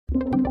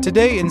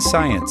Today in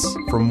Science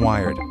from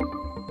Wired.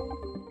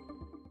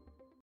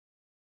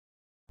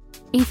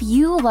 If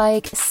you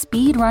like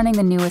speedrunning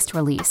the newest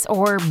release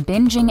or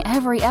binging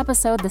every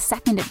episode the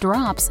second it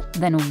drops,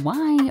 then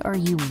why are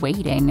you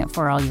waiting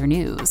for all your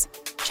news?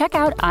 Check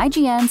out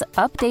IGN's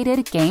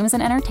updated Games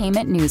and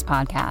Entertainment News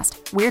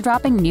podcast. We're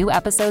dropping new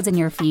episodes in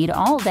your feed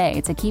all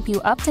day to keep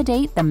you up to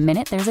date the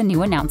minute there's a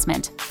new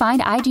announcement. Find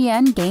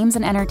IGN Games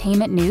and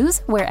Entertainment News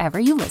wherever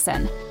you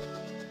listen.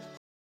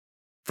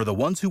 For the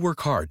ones who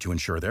work hard to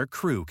ensure their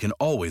crew can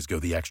always go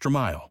the extra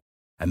mile,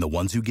 and the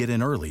ones who get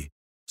in early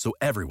so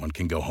everyone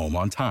can go home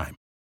on time,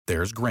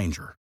 there's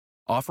Grainger,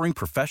 offering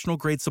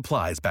professional-grade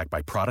supplies backed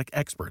by product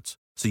experts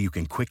so you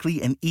can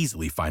quickly and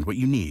easily find what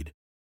you need.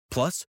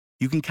 Plus,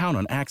 you can count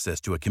on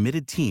access to a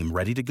committed team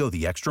ready to go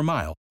the extra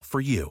mile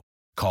for you.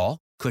 Call,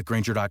 click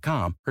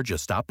Grainger.com, or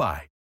just stop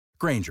by.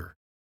 Grainger,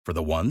 for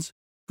the ones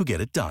who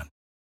get it done.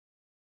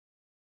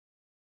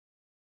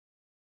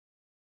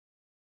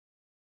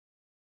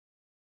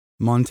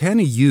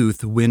 Montana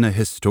youth win a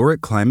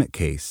historic climate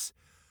case.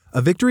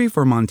 A victory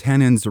for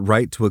Montanans'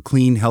 right to a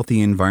clean,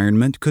 healthy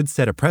environment could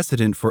set a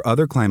precedent for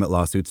other climate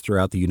lawsuits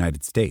throughout the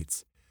United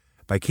States.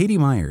 By Katie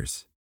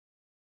Myers.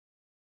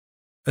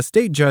 A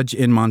state judge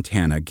in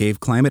Montana gave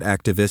climate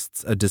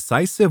activists a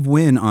decisive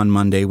win on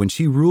Monday when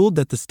she ruled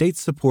that the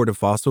state's support of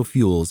fossil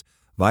fuels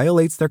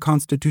violates their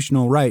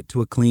constitutional right to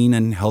a clean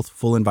and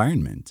healthful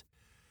environment.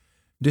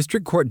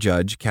 District Court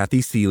Judge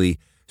Kathy Seeley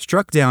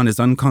struck down as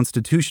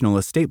unconstitutional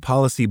a state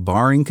policy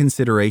barring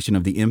consideration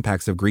of the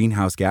impacts of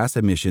greenhouse gas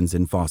emissions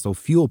in fossil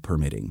fuel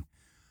permitting.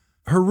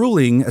 Her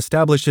ruling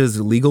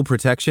establishes legal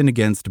protection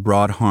against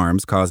broad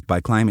harms caused by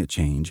climate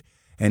change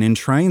and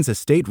enshrines a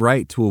state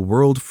right to a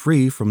world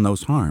free from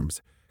those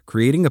harms,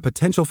 creating a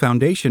potential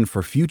foundation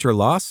for future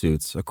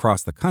lawsuits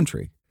across the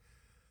country.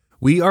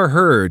 "We are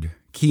heard,"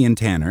 Kean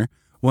Tanner,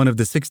 one of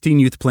the 16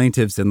 youth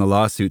plaintiffs in the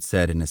lawsuit,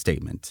 said in a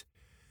statement.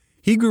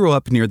 He grew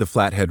up near the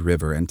Flathead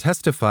River and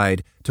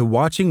testified to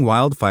watching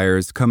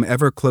wildfires come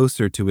ever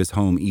closer to his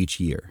home each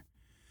year.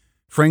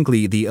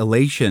 "Frankly, the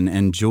elation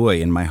and joy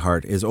in my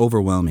heart is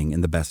overwhelming in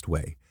the best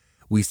way.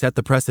 We set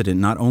the precedent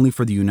not only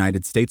for the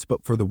United States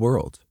but for the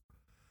world."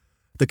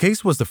 The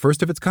case was the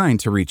first of its kind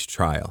to reach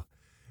trial.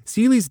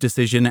 Seeley's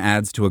decision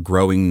adds to a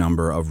growing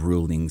number of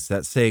rulings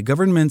that say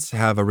governments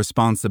have a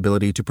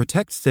responsibility to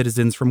protect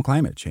citizens from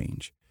climate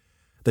change.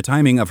 The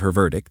timing of her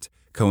verdict,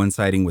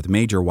 coinciding with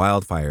major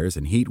wildfires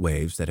and heat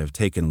waves that have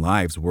taken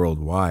lives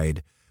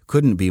worldwide,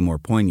 couldn't be more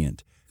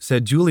poignant,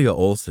 said Julia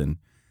Olson.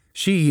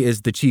 She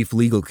is the chief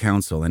legal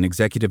counsel and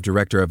executive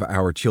director of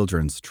Our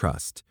Children's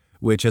Trust,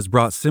 which has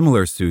brought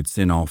similar suits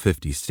in all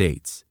 50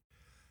 states.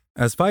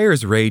 As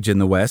fires rage in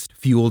the West,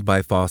 fueled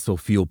by fossil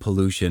fuel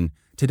pollution,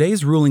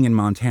 today's ruling in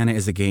Montana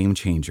is a game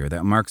changer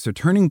that marks a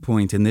turning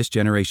point in this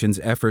generation's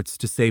efforts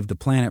to save the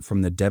planet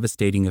from the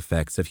devastating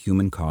effects of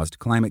human-caused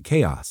climate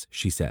chaos,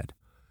 she said.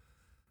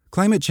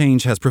 Climate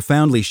change has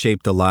profoundly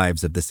shaped the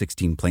lives of the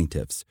 16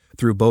 plaintiffs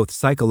through both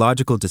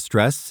psychological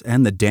distress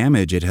and the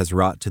damage it has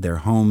wrought to their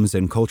homes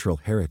and cultural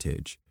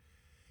heritage.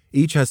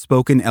 Each has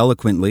spoken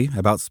eloquently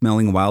about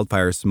smelling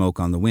wildfire smoke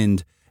on the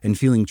wind and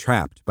feeling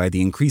trapped by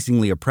the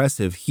increasingly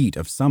oppressive heat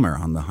of summer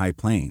on the high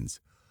plains.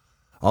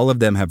 All of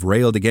them have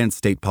railed against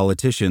state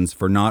politicians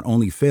for not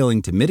only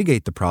failing to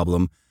mitigate the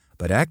problem,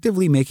 but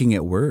actively making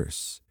it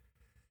worse.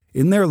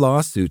 In their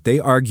lawsuit,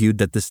 they argued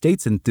that the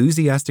state's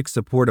enthusiastic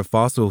support of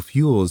fossil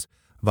fuels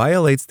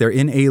violates their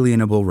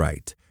inalienable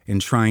right,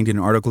 enshrined in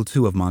Article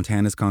 2 of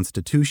Montana's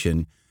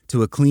Constitution,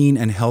 to a clean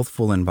and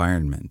healthful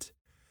environment.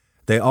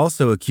 They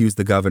also accused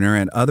the governor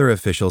and other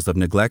officials of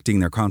neglecting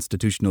their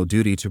constitutional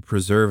duty to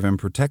preserve and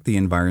protect the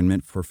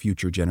environment for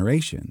future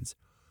generations.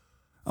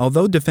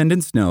 Although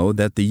defendants know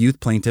that the youth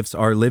plaintiffs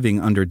are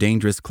living under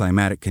dangerous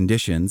climatic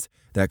conditions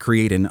that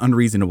create an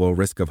unreasonable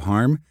risk of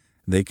harm,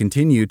 they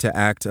continue to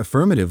act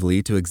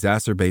affirmatively to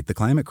exacerbate the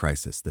climate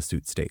crisis, the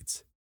suit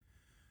states.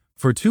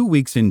 For 2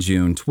 weeks in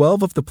June,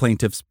 12 of the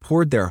plaintiffs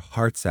poured their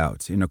hearts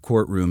out in a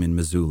courtroom in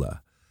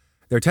Missoula.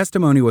 Their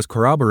testimony was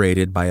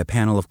corroborated by a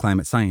panel of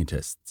climate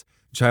scientists,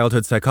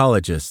 childhood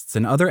psychologists,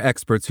 and other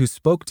experts who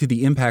spoke to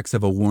the impacts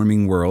of a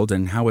warming world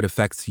and how it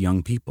affects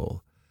young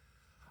people.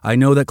 "I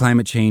know that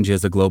climate change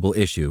is a global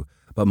issue,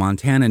 but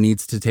Montana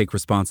needs to take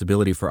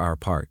responsibility for our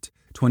part,"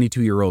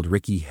 22-year-old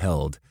Ricky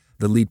Held,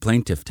 the lead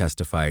plaintiff,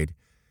 testified.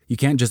 "You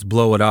can't just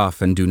blow it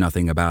off and do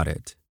nothing about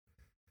it."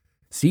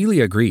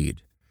 Seeley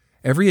agreed.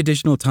 Every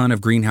additional ton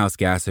of greenhouse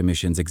gas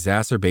emissions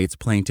exacerbates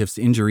plaintiffs'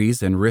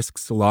 injuries and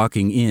risks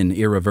locking in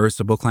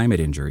irreversible climate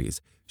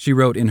injuries, she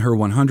wrote in her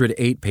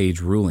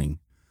 108-page ruling.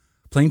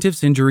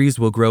 Plaintiffs' injuries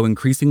will grow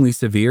increasingly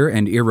severe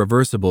and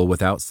irreversible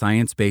without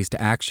science-based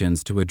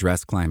actions to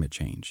address climate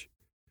change.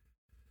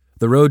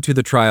 The road to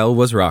the trial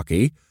was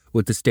rocky,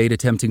 with the state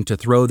attempting to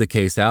throw the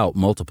case out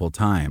multiple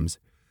times.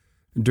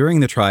 During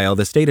the trial,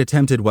 the state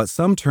attempted what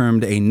some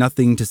termed a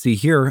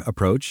nothing-to-see-here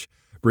approach,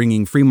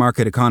 bringing free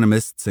market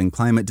economists and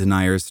climate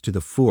deniers to the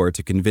fore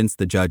to convince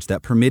the judge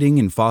that permitting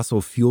in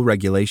fossil fuel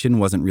regulation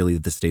wasn't really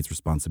the state's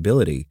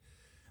responsibility.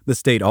 The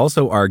state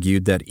also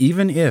argued that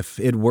even if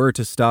it were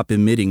to stop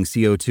emitting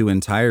CO2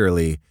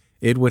 entirely,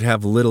 it would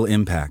have little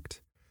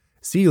impact.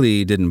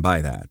 Seeley didn't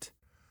buy that.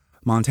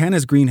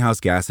 Montana's greenhouse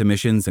gas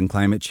emissions and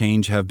climate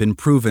change have been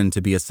proven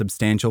to be a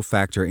substantial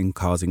factor in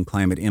causing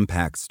climate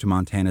impacts to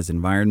Montana's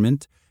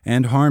environment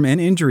and harm and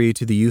injury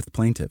to the youth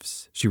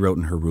plaintiffs, she wrote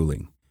in her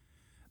ruling.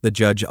 The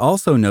judge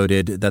also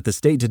noted that the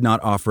state did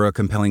not offer a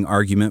compelling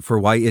argument for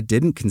why it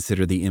didn't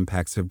consider the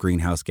impacts of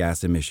greenhouse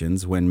gas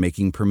emissions when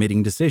making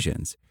permitting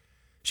decisions.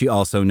 She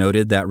also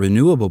noted that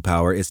renewable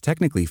power is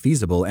technically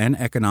feasible and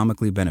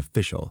economically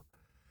beneficial.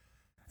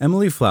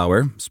 Emily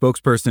Flower,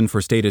 spokesperson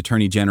for State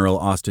Attorney General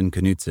Austin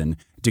Knudsen,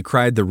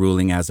 decried the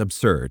ruling as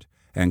absurd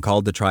and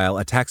called the trial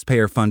a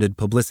taxpayer-funded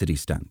publicity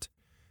stunt.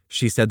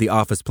 She said the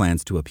office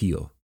plans to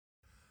appeal.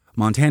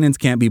 Montanans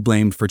can't be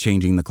blamed for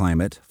changing the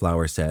climate,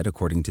 Flower said,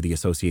 according to the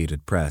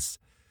Associated Press.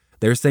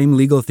 Their same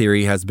legal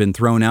theory has been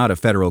thrown out of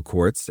federal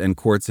courts and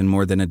courts in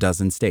more than a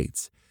dozen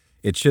states.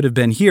 It should have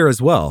been here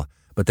as well,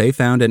 but they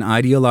found an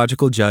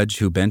ideological judge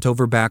who bent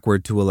over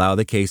backward to allow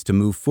the case to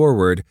move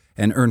forward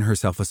and earn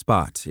herself a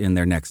spot in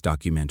their next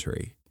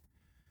documentary.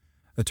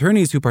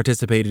 Attorneys who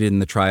participated in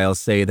the trial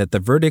say that the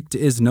verdict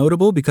is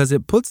notable because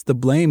it puts the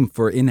blame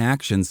for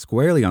inaction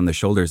squarely on the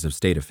shoulders of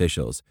state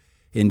officials,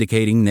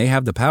 indicating they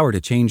have the power to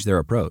change their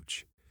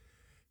approach.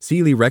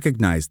 Seeley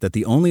recognized that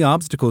the only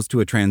obstacles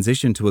to a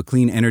transition to a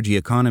clean energy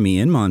economy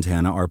in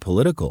Montana are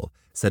political,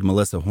 said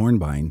Melissa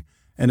Hornbein,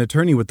 an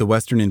attorney with the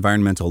Western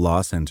Environmental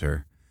Law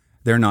Center.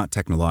 They're not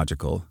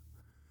technological.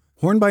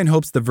 Hornbein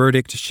hopes the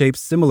verdict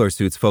shapes similar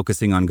suits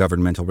focusing on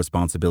governmental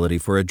responsibility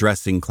for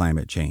addressing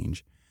climate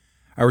change.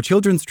 Our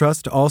Children's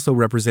Trust also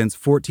represents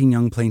 14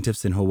 young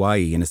plaintiffs in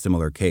Hawaii in a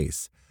similar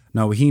case,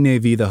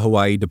 Nauhine v. the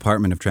Hawaii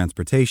Department of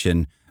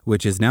Transportation,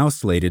 which is now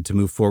slated to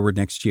move forward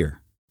next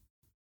year.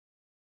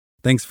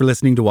 Thanks for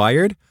listening to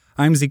Wired.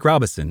 I'm Zeke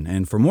Robison,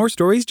 and for more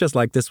stories just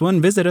like this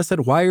one, visit us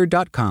at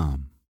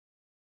wired.com.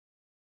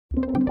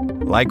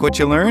 Like what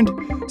you learned?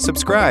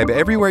 Subscribe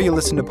everywhere you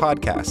listen to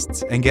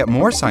podcasts and get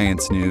more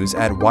science news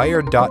at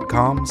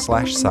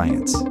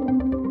wired.com/science.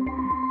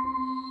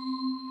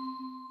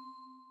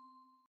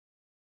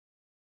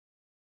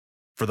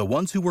 For the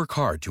ones who work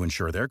hard to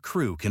ensure their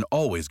crew can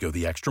always go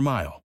the extra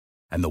mile,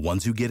 and the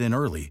ones who get in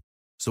early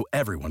so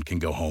everyone can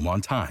go home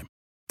on time,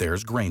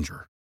 there's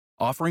Grainger,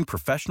 offering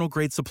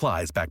professional-grade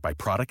supplies backed by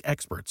product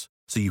experts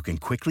so you can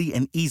quickly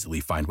and easily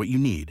find what you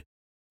need.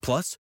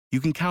 Plus, you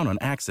can count on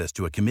access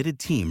to a committed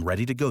team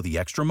ready to go the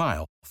extra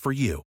mile for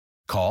you.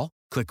 Call,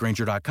 click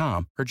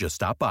Grainger.com, or just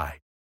stop by.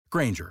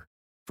 Grainger,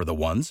 for the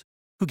ones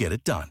who get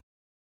it done.